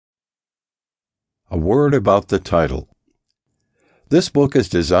A word about the title. This book is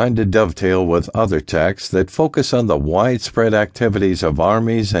designed to dovetail with other texts that focus on the widespread activities of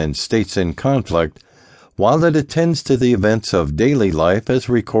armies and states in conflict, while it attends to the events of daily life as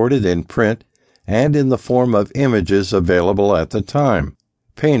recorded in print and in the form of images available at the time: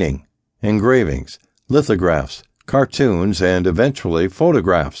 painting, engravings, lithographs, cartoons, and eventually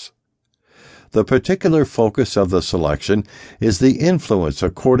photographs. The particular focus of the selection is the influence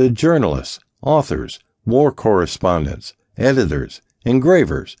accorded journalists, authors, war correspondents, editors,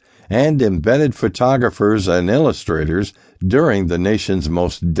 engravers, and embedded photographers and illustrators during the nation's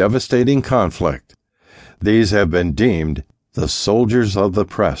most devastating conflict. These have been deemed the soldiers of the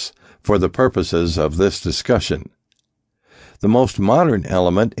press for the purposes of this discussion. The most modern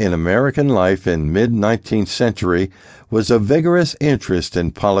element in American life in mid-19th century was a vigorous interest in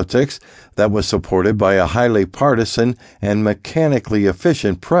politics that was supported by a highly partisan and mechanically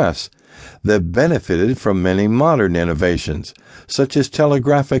efficient press that benefited from many modern innovations, such as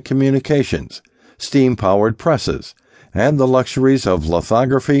telegraphic communications, steam-powered presses, and the luxuries of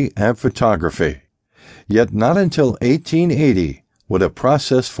lithography and photography. Yet not until 1880 would a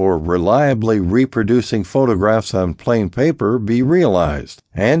process for reliably reproducing photographs on plain paper be realized,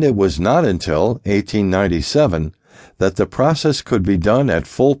 and it was not until 1897 that the process could be done at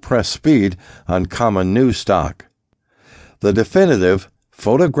full press speed on common news stock. The definitive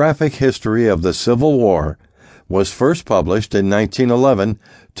Photographic History of the Civil War was first published in 1911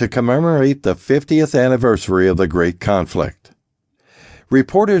 to commemorate the 50th anniversary of the Great Conflict.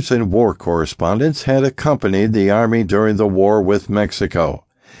 Reporters and war correspondents had accompanied the Army during the war with Mexico,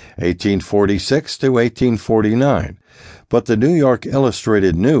 1846 to 1849, but the New York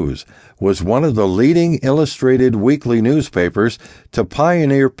Illustrated News was one of the leading illustrated weekly newspapers to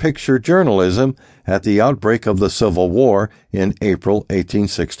pioneer picture journalism at the outbreak of the Civil War in April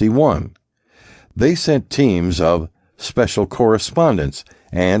 1861. They sent teams of special correspondents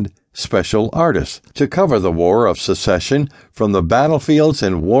and special artists to cover the War of Secession from the battlefields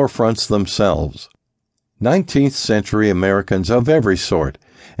and war fronts themselves. 19th century Americans of every sort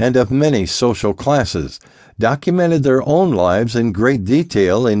and of many social classes documented their own lives in great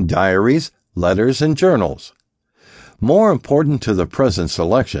detail in diaries, letters, and journals. More important to the present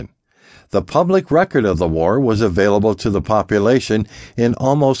selection, the public record of the war was available to the population in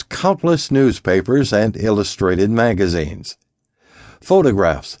almost countless newspapers and illustrated magazines.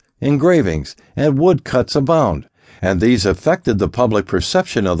 Photographs, engravings, and woodcuts abound, and these affected the public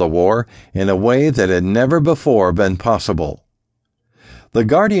perception of the war in a way that had never before been possible. The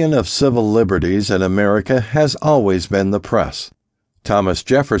guardian of civil liberties in America has always been the press. Thomas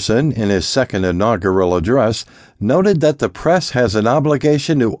Jefferson, in his second inaugural address, noted that the press has an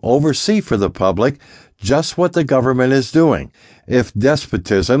obligation to oversee for the public just what the government is doing, if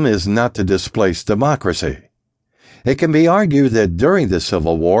despotism is not to displace democracy. It can be argued that during the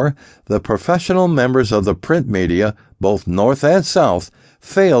Civil War, the professional members of the print media, both North and South,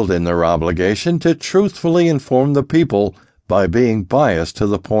 failed in their obligation to truthfully inform the people by being biased to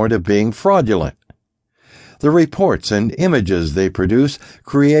the point of being fraudulent. The reports and images they produced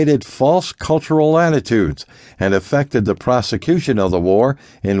created false cultural attitudes and affected the prosecution of the war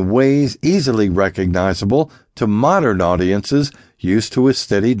in ways easily recognizable to modern audiences used to a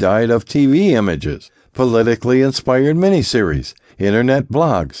steady diet of TV images, politically inspired miniseries, internet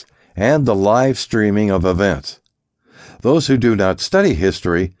blogs, and the live streaming of events. Those who do not study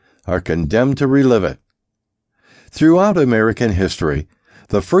history are condemned to relive it. Throughout American history,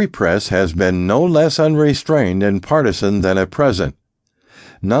 the free press has been no less unrestrained and partisan than at present.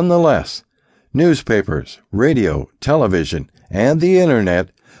 Nonetheless, newspapers, radio, television, and the Internet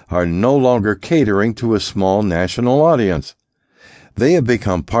are no longer catering to a small national audience. They have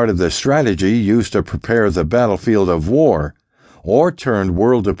become part of the strategy used to prepare the battlefield of war or turned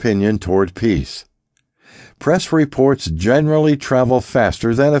world opinion toward peace. Press reports generally travel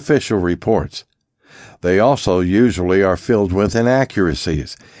faster than official reports. They also usually are filled with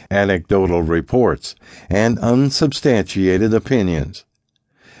inaccuracies, anecdotal reports, and unsubstantiated opinions.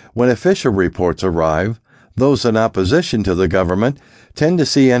 When official reports arrive, those in opposition to the government tend to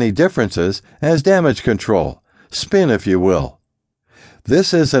see any differences as damage control, spin if you will.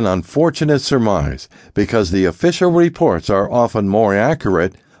 This is an unfortunate surmise because the official reports are often more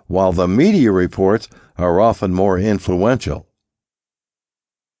accurate while the media reports are often more influential.